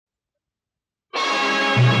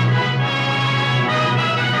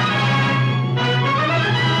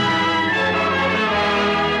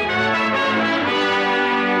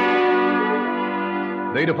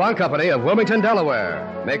The DuPont Company of Wilmington,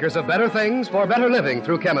 Delaware, makers of better things for better living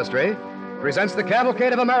through chemistry, presents the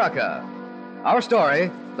Cavalcade of America. Our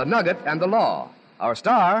story, The Nugget and the Law. Our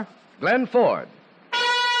star, Glenn Ford.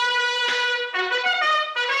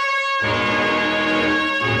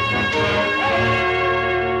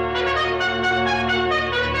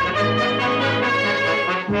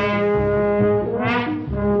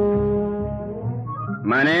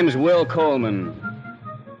 My name's Will Coleman.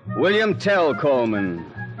 William Tell Coleman,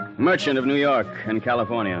 merchant of New York and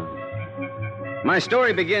California. My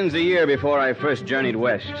story begins a year before I first journeyed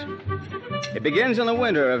west. It begins in the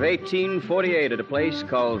winter of 1848 at a place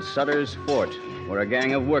called Sutter's Fort, where a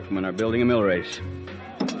gang of workmen are building a mill race.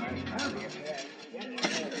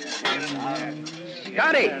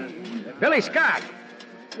 Scotty! Billy Scott!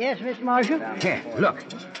 Yes, Mr. Marshal? Here, look.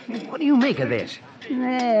 What do you make of this?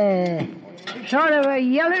 Sort of a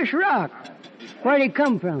yellowish rock. Where'd it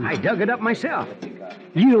come from? I dug it up myself.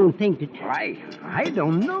 You don't think that... I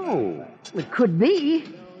don't know. It could be.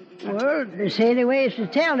 Well, they say the way is to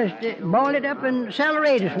tell is to boil it up in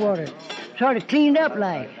saleratus water. Sort of cleaned up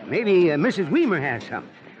like. Maybe Mrs. Weimer has some.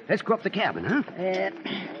 Let's go up the cabin, huh?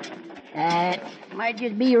 Might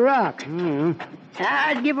just be a rock. Mm-hmm.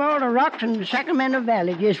 I'd give all the rocks in the Sacramento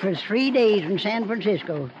Valley just for 3 days in San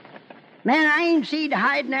Francisco. Man, I ain't seen the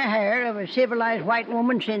hide in their hair of a civilized white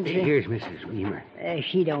woman since... Here's Mrs. Weimer.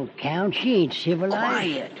 She don't count. She ain't civilized.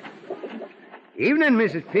 Quiet. Evening,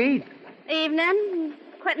 Mrs. Pete. Evening.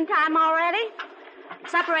 Quitting time already?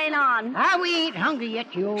 Supper ain't on. We ain't hungry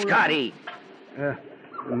yet, you old... Scotty.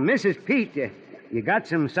 Mrs. Pete, you got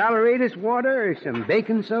some saleratus water or some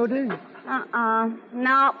baking soda?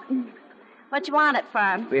 No. What you want it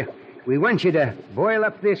for? We want you to boil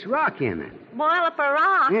up this rock in it. Boil up a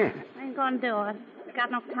rock? Yeah. Ain't gonna do it. Got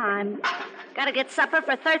no time. Gotta get supper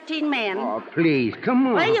for 13 men. Oh, please, come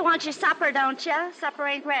on. Well, you want your supper, don't you? Supper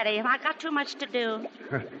ain't ready. I got too much to do.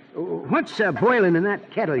 What's boiling in that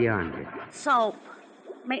kettle yonder? Soap.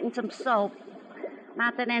 Making some soap.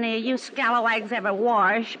 Not that any of you scalawags ever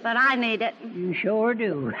wash, but I need it. You sure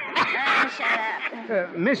do. Shut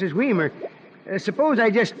up. Mrs. Weimer, suppose I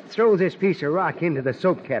just throw this piece of rock into the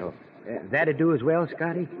soap kettle. That'd do as well,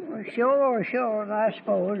 Scotty? Well, sure, I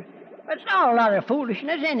suppose. But it's not a lot of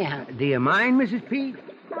foolishness anyhow. Do you mind, Mrs. Pete?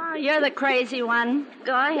 Oh, you're the crazy one.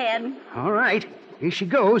 Go ahead. All right. Here she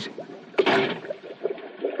goes.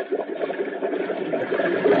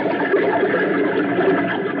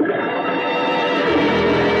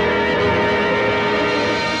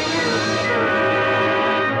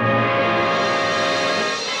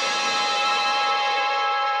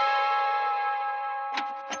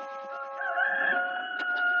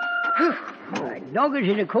 Doggers,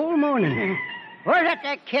 it's a cold morning. Where's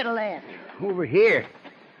that kettle at? Over here.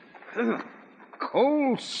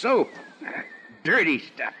 Cold soap. Dirty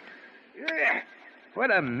stuff.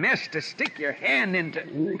 What a mess to stick your hand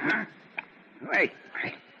into. I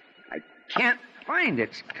can't find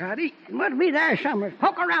it, Scotty. It must be there somewhere.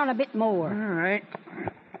 Poke around a bit more. All right.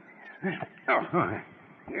 Oh,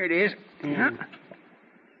 here it is.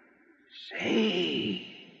 Say.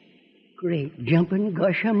 Great jumping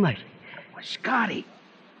gush of mud. Scotty,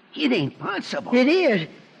 it ain't possible. It is.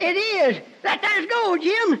 That there's gold,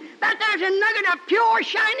 Jim. That there's a nugget of pure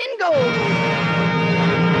shining gold.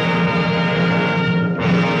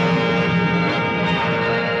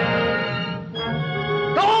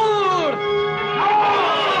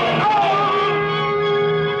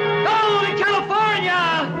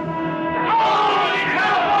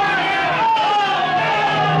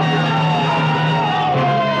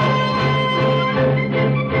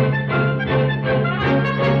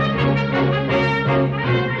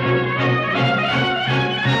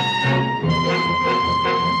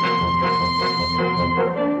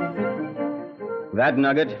 That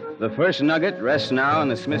nugget, the first nugget, rests now in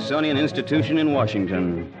the Smithsonian Institution in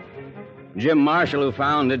Washington. Jim Marshall, who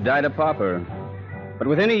found it, died a pauper. But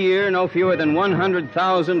within a year, no fewer than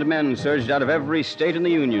 100,000 men surged out of every state in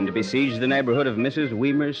the Union to besiege the neighborhood of Mrs.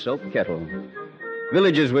 Weimer's soap kettle.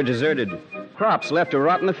 Villages were deserted, crops left to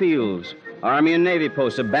rot in the fields, Army and Navy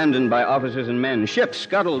posts abandoned by officers and men, ships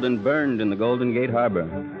scuttled and burned in the Golden Gate Harbor,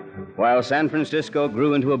 while San Francisco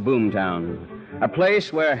grew into a boomtown, a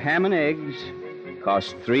place where ham and eggs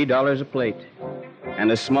cost $3 a plate,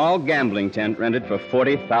 and a small gambling tent rented for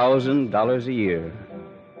 $40,000 a year.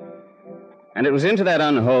 And it was into that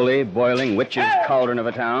unholy, boiling witch's cauldron of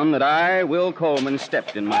a town that I, Will Coleman,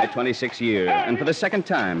 stepped in my 26 years, and for the second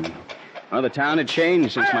time. Well, the town had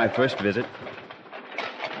changed since my first visit.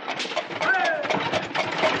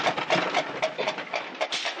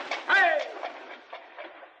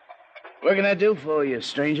 What can I do for you,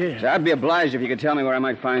 stranger? So I'd be obliged if you could tell me where I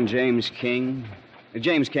might find James King.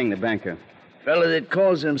 James King, the banker. Fella that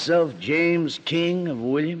calls himself James King of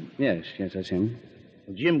William? Yes, that's him.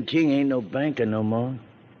 Well, Jim King ain't no banker no more.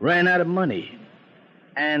 Ran out of money.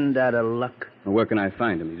 And out of luck. Well, where can I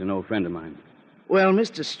find him? He's an old friend of mine. Well,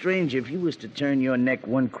 Mr. Stranger, if you was to turn your neck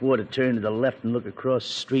 1/4 turn to the left and look across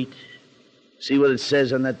the street, see what it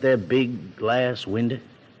says on that there big glass window?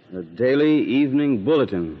 The Daily Evening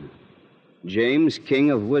Bulletin. James King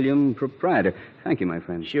of William, proprietor. Thank you, my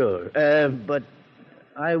friend. Sure. But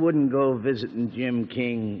I wouldn't go visiting Jim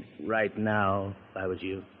King right now if I was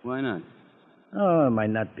you. Why not? Oh, it might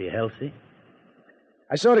not be healthy.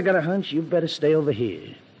 I sort of got a hunch you better stay over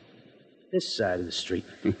here. This side of the street.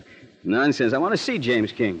 Nonsense. I want to see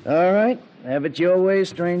James King. All right. Have it your way,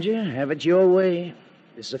 stranger. Have it your way.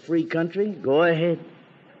 This is a free country. Go ahead.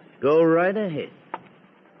 Go right ahead.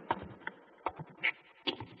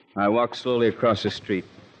 I walked slowly across the street,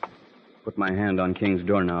 put my hand on King's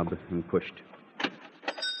doorknob, and pushed.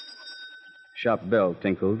 Shop bell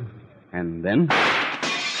tinkled, and then... Come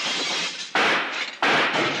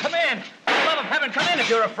in! For the love of heaven, come in if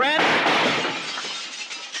you're a friend!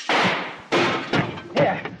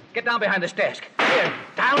 Here, get down behind this desk. Here,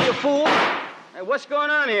 down, you fool! Hey, what's going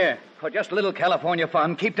on here? For just a little California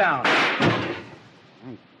fun, keep down.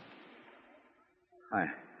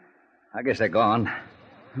 I guess they're gone.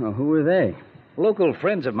 Oh, who are they? Local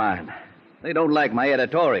friends of mine. They don't like my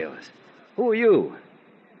editorials. Who are you?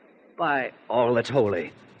 By all that's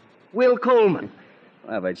holy. Will Coleman.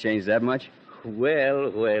 Well, have I changed that much?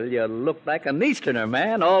 Well, you look like an Easterner,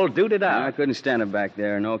 man, all duded out. I couldn't stand it back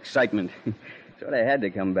there. No excitement. Sort of had to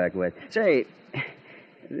come back with. Say, does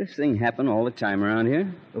this thing happen all the time around here?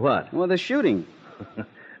 What? Well, the shooting.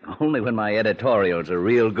 Only when my editorials are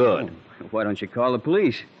real good. Oh, why don't you call the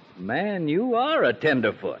police? Man, you are a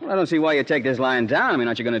tenderfoot. Well, I don't see why you take this lying down. I mean,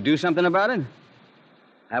 aren't you going to do something about it?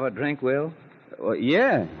 Have a drink, Will? Well,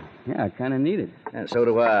 yeah. Yeah, I kind of need it. And so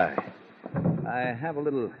do I. I have a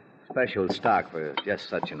little special stock for just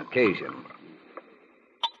such an occasion.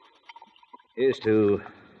 Here's to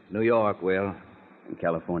New York, Will. In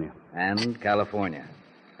California. And California.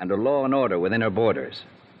 And a law and order within her borders.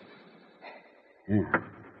 Yeah.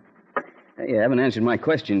 Hey, you haven't answered my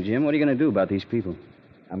question, Jim. What are you going to do about these people?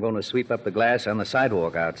 I'm going to sweep up the glass on the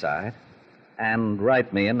sidewalk outside and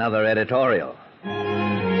write me another editorial.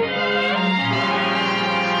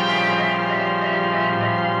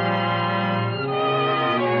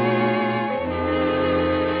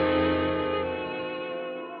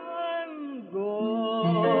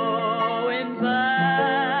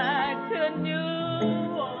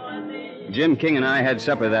 Jim King and I had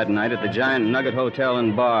supper that night at the giant Nugget Hotel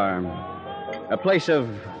and Bar, a place of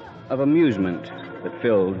amusement that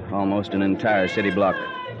filled almost an entire city block.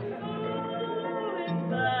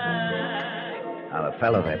 Now, the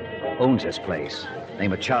fellow that owns this place,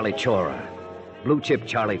 named Charlie Chora, blue chip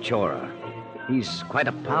Charlie Chora, he's quite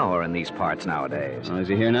a power in these parts nowadays. Oh, is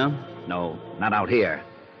he here now? No, not out here.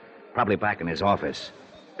 Probably back in his office,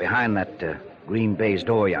 behind that green baize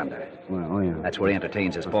door yonder. Well, oh, yeah. That's where he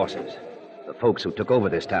entertains his bosses, the folks who took over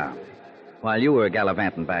this town, while you were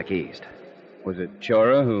gallivanting back east. Was it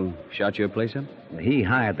Chora who shot your place up? He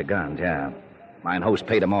hired the guns, yeah. Mine host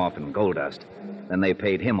paid him off in gold dust. Then they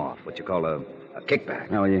paid him off, what you call a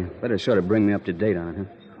kickback. Oh, you better sort of bring me up to date on it,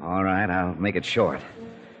 huh? All right, I'll make it short.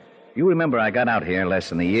 You remember I got out here less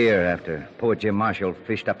than a year after poor Jim Marshall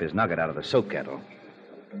fished up his nugget out of the soap kettle.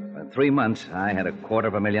 In 3 months, I had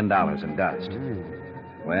 $250,000 in dust.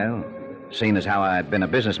 Well, seeing as how I'd been a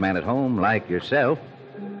businessman at home, like yourself,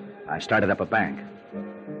 I started up a bank.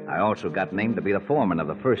 I also got named to be the foreman of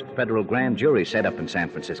the first federal grand jury set up in San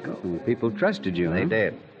Francisco. People trusted you, They huh?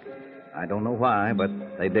 did. I don't know why, but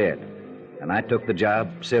they did. And I took the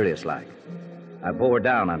job serious-like. I bore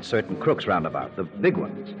down on certain crooks roundabout, the big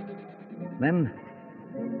ones. Then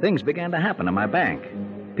things began to happen in my bank.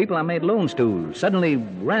 People I made loans to suddenly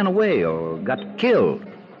ran away or got killed.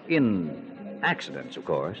 In accidents, of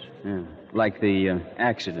course. Yeah. Like the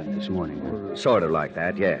accident this morning, huh? Sort of like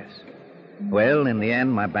that, yes. Well, in the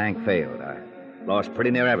end, my bank failed. I lost pretty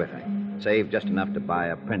near everything. Saved just enough to buy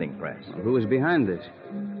a printing press. Well, who was behind this?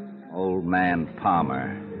 Old man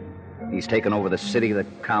Palmer. He's taken over the city, the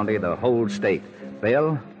county, the whole state.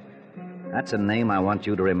 Bill, that's a name I want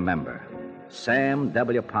you to remember. Sam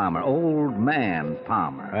W. Palmer. Old man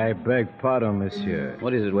Palmer. I beg pardon, monsieur.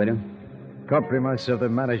 What is it, waiter? Compliments of the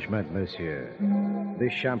management, monsieur.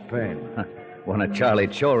 This champagne. One of Charlie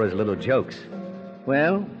Chora's little jokes.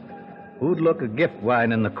 Well, who'd look a gift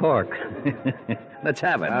wine in the cork? Let's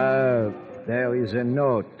have it. There is a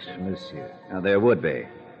note, monsieur. Now, there would be.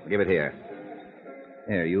 Give it here.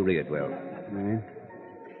 Here, you read it, Will.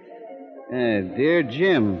 Dear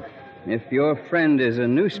Jim, if your friend is a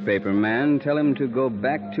newspaper man, tell him to go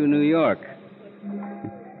back to New York.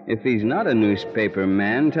 If he's not a newspaper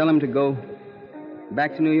man, tell him to go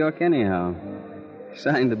back to New York anyhow.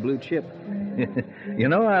 Signed the Blue Chip. You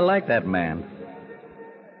know, I like that man.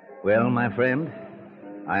 Well, my friend,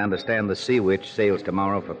 I understand the Sea Witch sails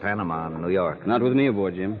tomorrow for Panama and New York. Not with me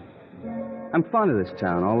aboard, Jim. I'm fond of this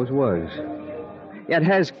town, always was. Yeah, it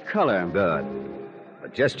has color. Good.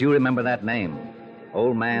 But just you remember that name,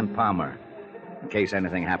 Old Man Palmer, in case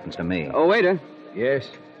anything happens to me. Oh, waiter. Yes?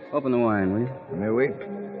 Open the wine, will you? May we?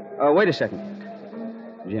 Oh, wait a second.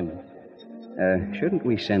 Jim, shouldn't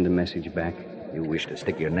we send a message back? You wish to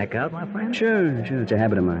stick your neck out, my friend? Sure. It's a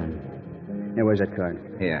habit of mine. Here, where's that card?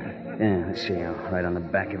 Here. Yeah, let's see. I'll write on the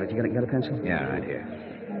back of it. You got a pencil? Yeah, right here.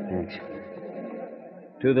 Thanks.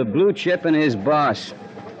 To the Blue Chip and his boss.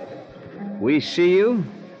 We see you,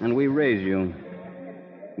 and we raise you.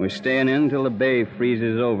 We're staying in till the bay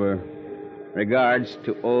freezes over. Regards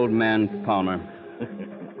to Old Man Palmer.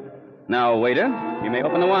 Now, waiter, you may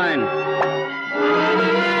open the wine.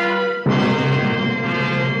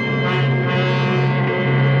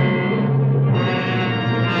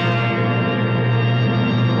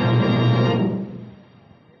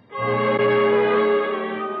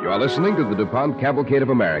 You're listening to the DuPont Cavalcade of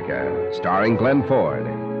America, starring Glenn Ford.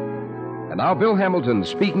 And now Bill Hamilton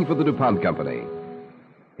speaking for the DuPont Company.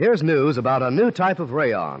 Here's news about a new type of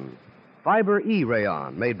rayon. Fiber E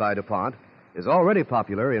rayon, made by DuPont, is already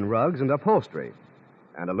popular in rugs and upholstery,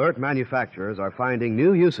 and alert manufacturers are finding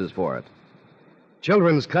new uses for it.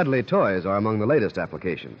 Children's cuddly toys are among the latest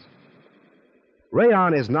applications.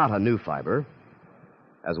 Rayon is not a new fiber.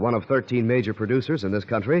 As one of 13 major producers in this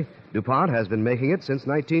country, DuPont has been making it since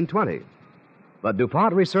 1920. But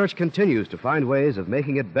DuPont research continues to find ways of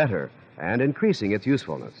making it better and increasing its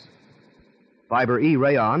usefulness. Fiber E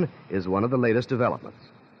rayon is one of the latest developments.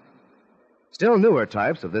 Still newer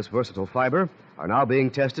types of this versatile fiber are now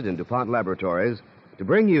being tested in DuPont laboratories to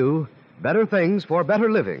bring you better things for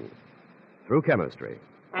better living through chemistry.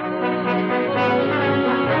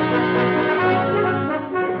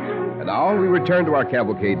 And now we return to our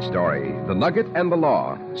cavalcade story, The Nugget and the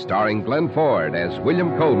Law, starring Glenn Ford as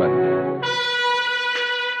William Coleman.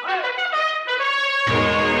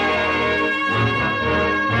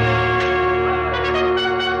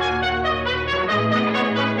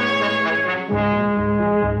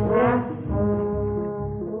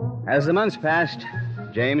 As the months passed,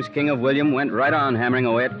 James, King of William, went right on hammering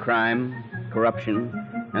away at crime, corruption,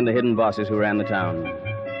 and the hidden bosses who ran the town.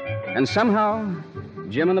 And somehow,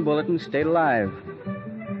 Jim and the Bulletin stayed alive.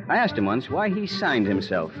 I asked him once why he signed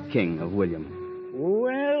himself King of William.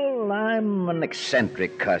 Well, I'm an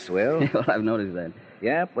eccentric cuss, Will. Well, I've noticed that.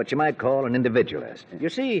 Yeah, what you might call an individualist. You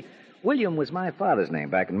see, William was my father's name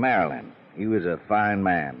back in Maryland. He was a fine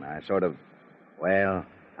man.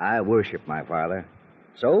 I worshiped my father.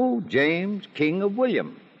 So, James, King of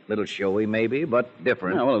William. Little showy, maybe, but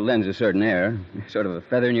different. Oh, well, it lends a certain air. Sort of a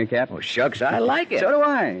feather in your cap. Oh, shucks, I like it. So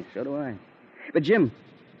do I. But, Jim,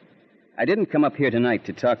 I didn't come up here tonight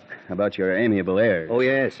to talk about your amiable airs. Oh,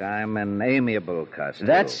 yes, I'm an amiable cuss.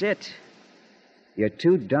 That's it. You're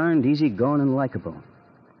too darned easygoing and likable.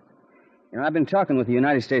 You know, I've been talking with the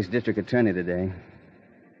United States District Attorney today.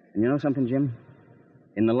 And you know something, Jim?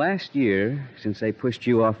 In the last year, since they pushed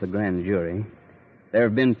you off the grand jury, there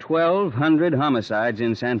have been 1,200 homicides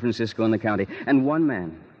in San Francisco and the county. And one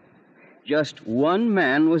man, just one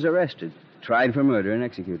man was arrested, tried for murder, and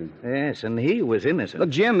executed. Yes, and he was innocent. Look,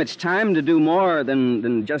 Jim, it's time to do more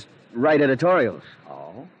than just write editorials.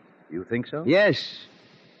 Oh? You think so? Yes,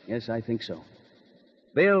 I think so.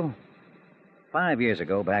 Bill, 5 years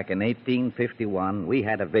ago, back in 1851, we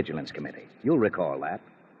had a vigilance committee. You'll recall that.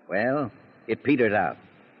 Well, it petered out.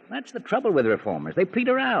 That's the trouble with reformers. They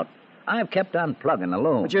peter out. I've kept on plugging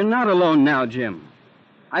alone. But you're not alone now, Jim.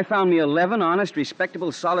 I found me 11 honest,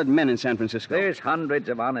 respectable, solid men in San Francisco. There's hundreds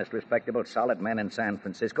of honest, respectable, solid men in San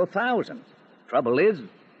Francisco. Thousands. Trouble is,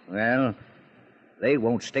 well, they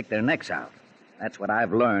won't stick their necks out. That's what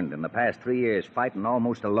I've learned in the past 3 years, fighting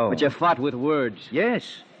almost alone. But you fought with words.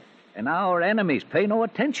 Yes. And our enemies pay no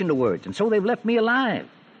attention to words, and so they've left me alive.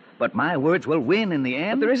 But my words will win in the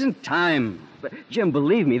end. But there isn't time. Jim,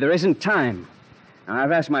 believe me, there isn't time. Now,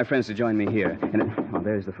 I've asked my friends to join me here. And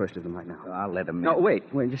there's the first of them right now. I'll let them in. No, wait,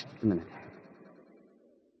 just a minute.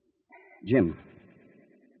 Jim,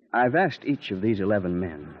 I've asked each of these 11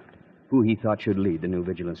 men who he thought should lead the new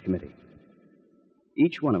Vigilance Committee.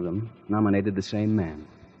 Each one of them nominated the same man,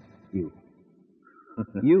 you.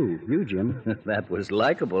 You, Jim. That was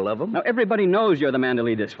likable of him. Now, everybody knows you're the man to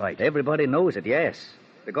lead this fight. Everybody knows it, yes.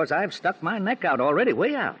 Because I've stuck my neck out already,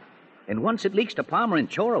 way out. And once it leaks to Palmer and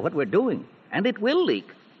Chora what we're doing, and it will leak,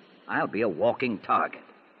 I'll be a walking target.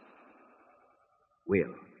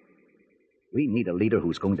 Will, we need a leader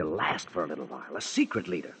who's going to last for a little while, a secret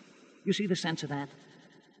leader. You see the sense of that?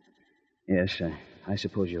 Yes, I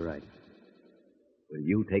suppose you're right. Will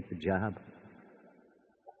you take the job?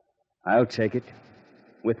 I'll take it.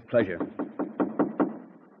 With pleasure.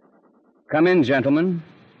 Come in, gentlemen.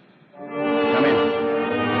 Come in.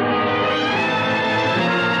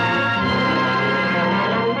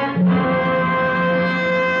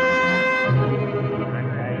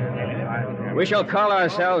 We shall call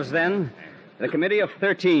ourselves, then, the Committee of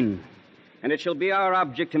 13, and it shall be our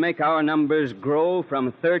object to make our numbers grow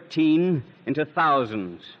from 13 into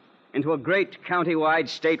thousands, into a great county-wide,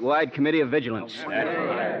 statewide committee of vigilance.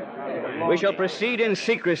 We shall proceed in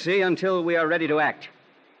secrecy until we are ready to act.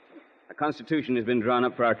 A constitution has been drawn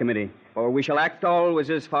up for our committee, for we shall act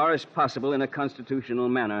always as far as possible in a constitutional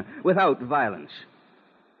manner, without violence.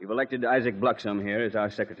 We've elected Isaac Bluxom here as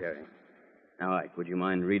our secretary. Now, Ike, would you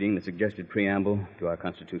mind reading the suggested preamble to our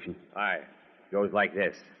Constitution? Aye. It goes like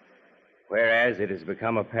this. Whereas it has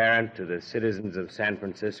become apparent to the citizens of San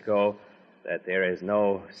Francisco that there is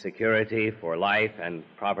no security for life and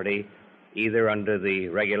property either under the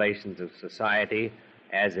regulations of society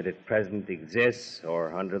as it at present exists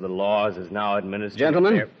or under the laws as now administered.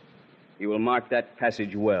 Gentlemen, you will mark that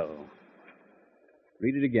passage well.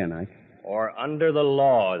 Read it again, Ike. Or under the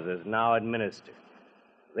laws as now administered.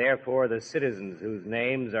 Therefore, the citizens whose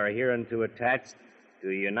names are hereunto attached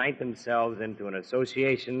to unite themselves into an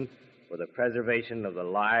association for the preservation of the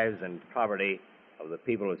lives and property of the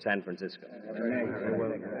people of San Francisco.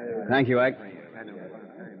 Thank you, Ike.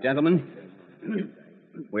 Gentlemen,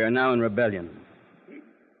 we are now in rebellion.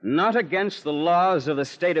 Not against the laws of the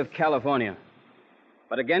state of California,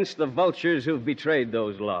 but against the vultures who've betrayed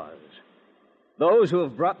those laws. Those who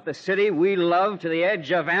have brought the city we love to the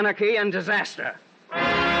edge of anarchy and disaster.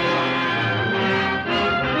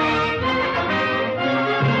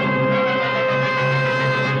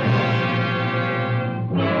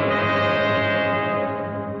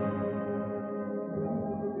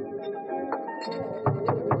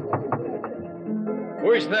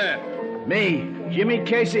 Who's there? Me, Jimmy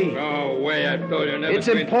Casey. No way, I told you never It's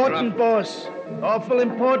to important, interrupt. boss. Awful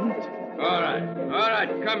important. All right,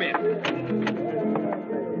 come in.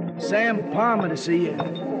 Sam Palmer to see you.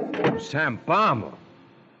 Sam Palmer.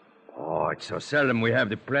 Oh, it's so seldom we have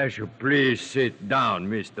the pleasure. Please sit down,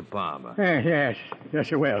 Mr. Palmer. Yes,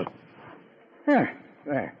 I will.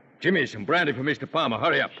 There. Jimmy, some brandy for Mr. Palmer.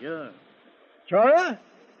 Hurry up. Sure. Chora?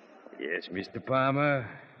 Yes, Mr. Palmer.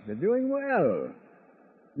 You're doing well.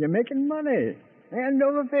 You're making money. Hand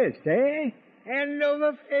over fist, eh? Hand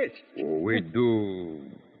over fist. Oh, we do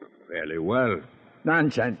fairly well.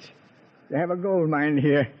 Nonsense. You have a gold mine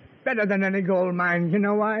here. Better than any gold mine. You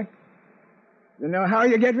know why? You know how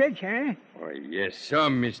you get rich, eh? Oh, yes, sir,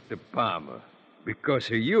 Mr. Palmer. Because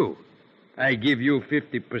of you. I give you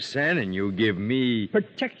 50% and you give me...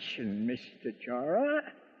 Protection, Mr. Chora.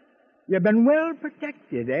 You've been well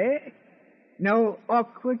protected, eh? No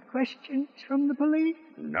awkward questions from the police?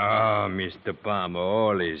 No, Mr. Palmer,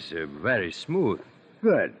 all is very smooth.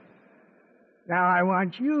 Good. Now I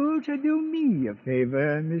want you to do me a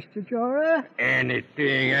favor, Mr. Chora.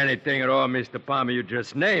 Anything at all, Mr. Palmer, you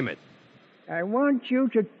just name it. I want you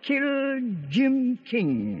to kill Jim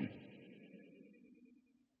King.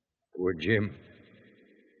 Poor Jim.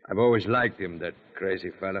 I've always liked him, that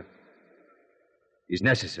crazy fella. He's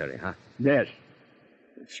necessary, huh? Yes.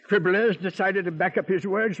 The scribblers decided to back up his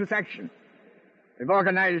words with action. They've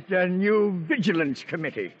organized a new vigilance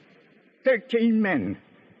committee. 13 men.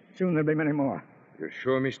 Soon there'll be many more. You're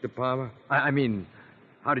sure, Mr. Palmer? I mean,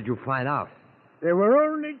 how did you find out? There were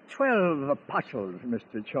only 12 apostles,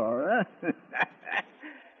 Mr. Chora.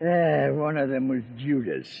 One of them was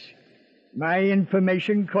Judas. My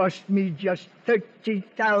information cost me just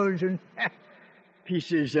 30,000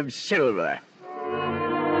 pieces of silver.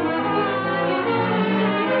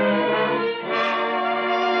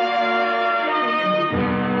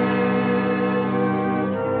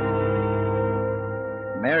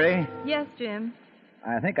 Mary, Yes, Jim.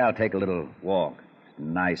 I think I'll take a little walk. It's a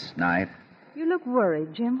nice night. You look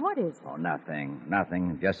worried, Jim. What is it? Oh,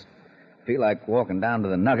 nothing. Just feel like walking down to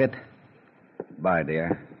the Nugget. Bye,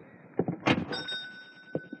 dear.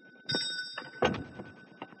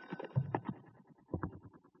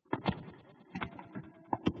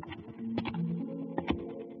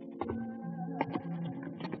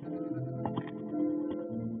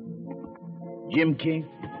 Jim King?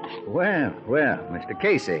 Well, Mr.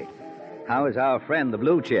 Casey, how is our friend the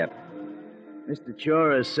blue chip? Mr.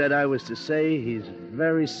 Chora said I was to say he's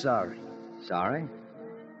very sorry. Sorry?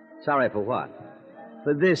 Sorry for what?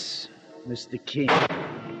 For this, Mr. King.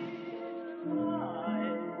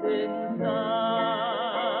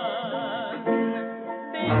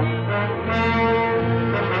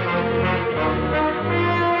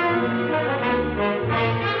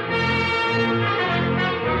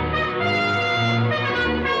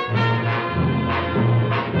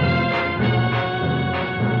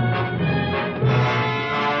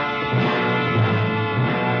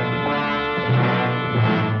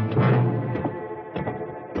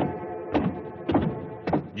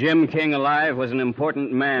 Jim King alive was an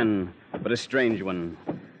important man, but a strange one.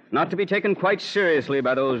 Not to be taken quite seriously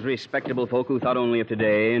by those respectable folk who thought only of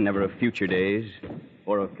today, never of future days,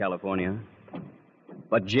 or of California.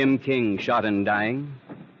 But Jim King, shot and dying,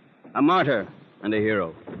 a martyr and a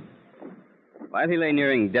hero. While he lay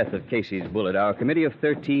nearing death of Casey's bullet, our committee of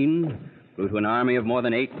 13 grew to an army of more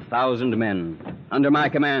than 8,000 men, under my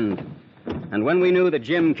command. And when we knew that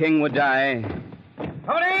Jim King would die...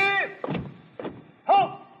 Tony!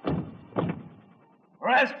 Halt!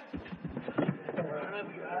 Rest!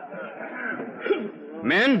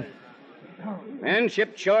 Men,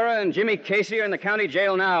 Chip Chora and Jimmy Casey are in the county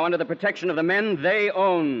jail now under the protection of the men they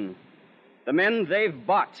own. The men they've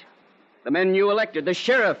bought. The men you elected. The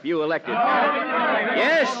sheriff you elected.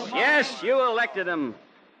 Yes, you elected them.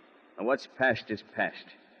 And what's past is past.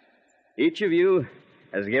 Each of you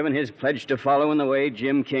has given his pledge to follow in the way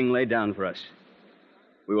Jim King laid down for us.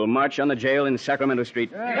 We will march on the jail in Sacramento Street.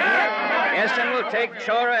 Yes, and we'll take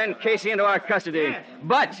Chora and Casey into our custody.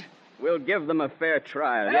 But we'll give them a fair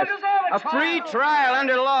trial. Yes, a free trial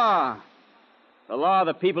under law. The law of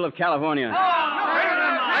the people of California.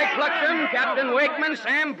 Mike Pluckton, Captain Wakeman,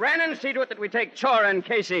 Sam Brannon, see to it that we take Chora and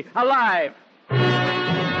Casey alive.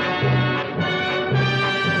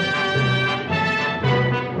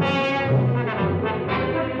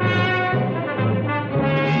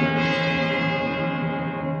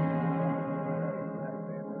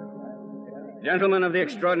 Gentlemen of the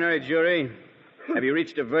extraordinary jury, have you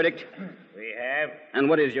reached a verdict? We have. And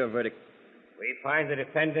what is your verdict? We find the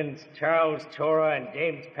defendants Charles Chora and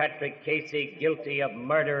James Patrick Casey guilty of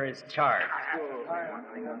murder as charged.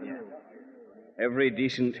 Every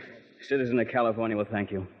decent citizen of California will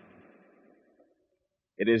thank you.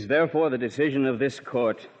 It is therefore the decision of this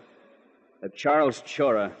court that Charles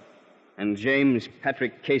Chora and James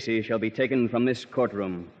Patrick Casey shall be taken from this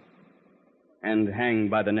courtroom and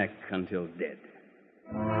hanged by the neck until dead.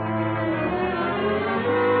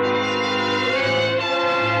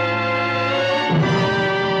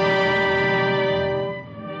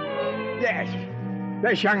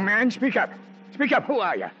 Yes, young man, speak up. Speak up. Who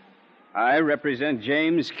are you? I represent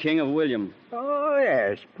James King of William. Oh,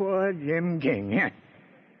 yes, poor Jim King. Yeah.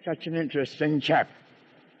 Such an interesting chap.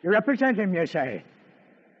 You represent him, you say?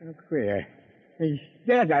 Oh, queer. He's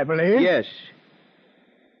dead, I believe. Yes.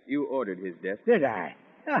 You ordered his death. Did I?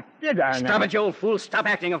 Did I? Stop it, you old fool. Stop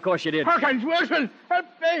acting. Of course you did. Hawkins, Wilson, help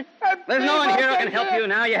me. There's no one here who can help you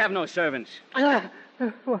now. You have no servants.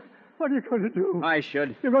 What are you going to do? I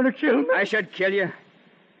should. You're going to kill me? I should kill you.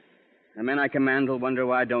 The men I command will wonder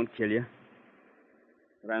why I don't kill you.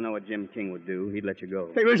 But I know what Jim King would do. He'd let you go.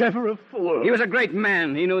 He was ever a fool. He was a great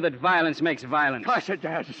man. He knew that violence makes violence. Of course it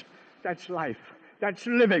does. That's life. That's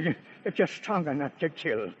living. If you're strong enough to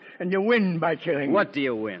kill. And you win by killing. What do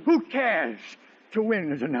you win? Who cares? To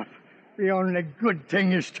win is enough. The only good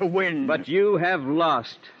thing is to win. But you have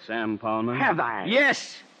lost, Sam Palmer. Have I?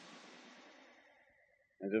 Yes.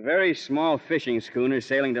 There's a very small fishing schooner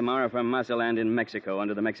sailing tomorrow from Mazatlan in Mexico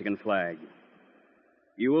under the Mexican flag.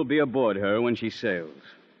 You will be aboard her when she sails.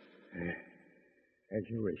 As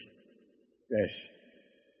you wish. Yes.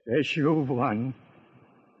 Yes, you've won.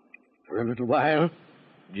 For a little while.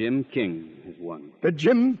 Jim King has won. The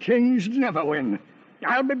Jim Kings never win.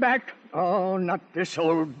 I'll be back. Oh, not this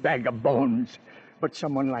old bag of bones, but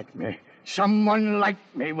someone like me. Someone like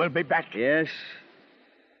me will be back. Yes.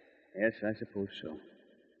 Yes, I suppose so.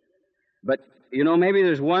 But, you know, maybe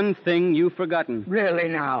there's one thing you've forgotten. Really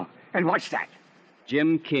now? And what's that?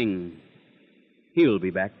 Jim King. He'll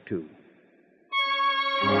be back, too.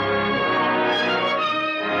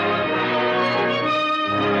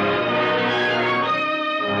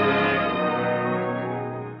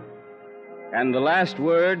 And the last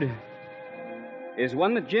word is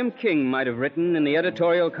one that Jim King might have written in the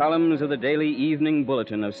editorial columns of the daily Evening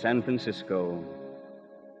Bulletin of San Francisco.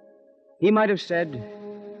 He might have said,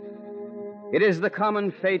 "It is the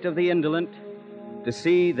common fate of the indolent to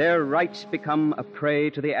see their rights become a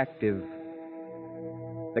prey to the active,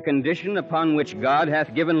 The condition upon which God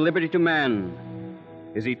hath given liberty to man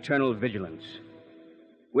is eternal vigilance,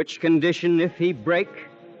 which condition, if he break,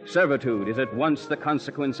 servitude is at once the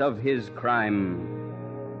consequence of his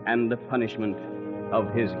crime and the punishment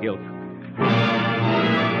of his guilt.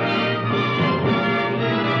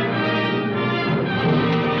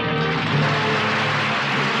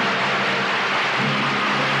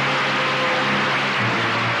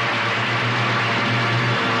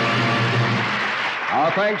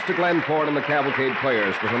 Our thanks to Glenn Ford and the Cavalcade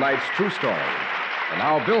Players for tonight's true story. And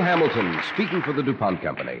now, Bill Hamilton, speaking for the DuPont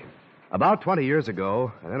Company. About 20 years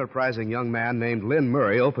ago, an enterprising young man named Lynn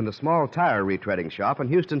Murray opened a small tire retreading shop in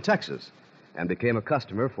Houston, Texas, and became a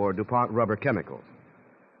customer for DuPont rubber chemicals.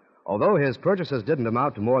 Although his purchases didn't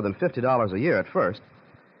amount to more than $50 a year at first,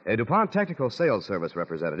 a DuPont technical sales service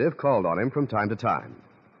representative called on him from time to time.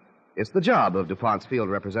 It's the job of DuPont's field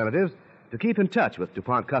representatives to keep in touch with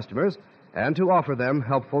DuPont customers and to offer them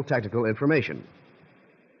helpful technical information.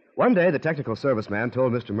 One day, the technical serviceman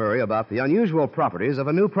told Mr. Murray about the unusual properties of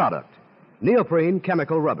a new product, neoprene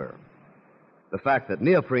chemical rubber. The fact that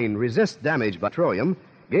neoprene resists damage by petroleum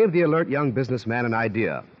gave the alert young businessman an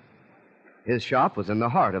idea. His shop was in the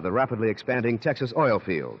heart of the rapidly expanding Texas oil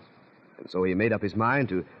fields, and so he made up his mind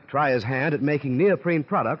to try his hand at making neoprene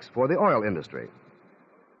products for the oil industry.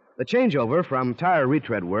 The changeover from tire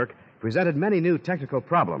retread work presented many new technical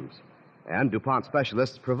problems, and DuPont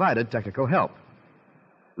specialists provided technical help.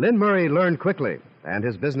 Lynn Murray learned quickly, and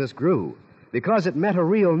his business grew because it met a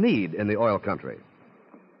real need in the oil country.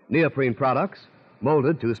 Neoprene products,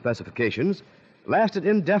 molded to specifications, lasted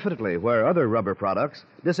indefinitely where other rubber products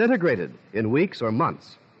disintegrated in weeks or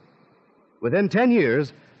months. Within 10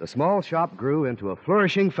 years, the small shop grew into a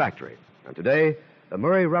flourishing factory, and today, the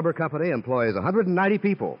Murray Rubber Company employs 190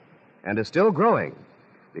 people and is still growing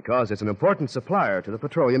because it's an important supplier to the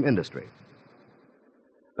petroleum industry.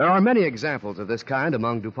 There are many examples of this kind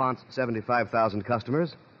among DuPont's 75,000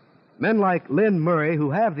 customers. Men like Lynn Murray who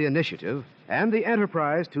have the initiative and the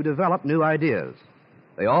enterprise to develop new ideas.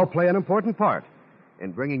 They all play an important part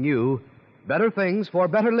in bringing you better things for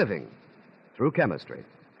better living through chemistry.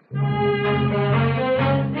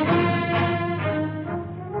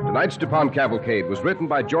 Tonight's DuPont Cavalcade was written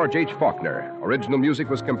by George H. Faulkner. Original music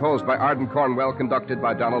was composed by Arden Cornwell, conducted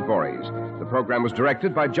by Donald Voorhees. The program was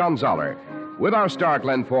directed by John Zoller. With our star,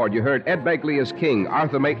 Glenn Ford, you heard Ed Begley as King,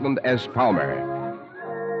 Arthur Maitland as Palmer.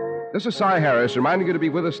 This is Cy Harris reminding you to be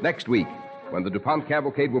with us next week when the DuPont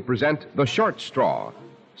Cavalcade will present The Short Straw,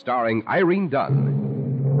 starring Irene Dunn.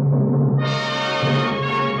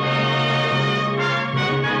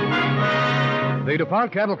 The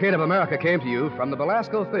DuPont Cavalcade of America came to you from the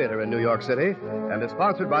Belasco Theater in New York City and is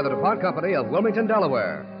sponsored by the DuPont Company of Wilmington,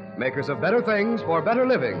 Delaware, makers of better things for better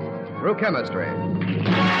living through chemistry.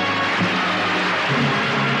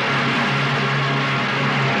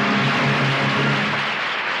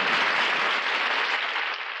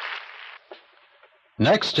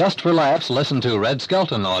 Next, just for laughs, listen to Red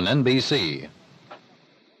Skelton on NBC.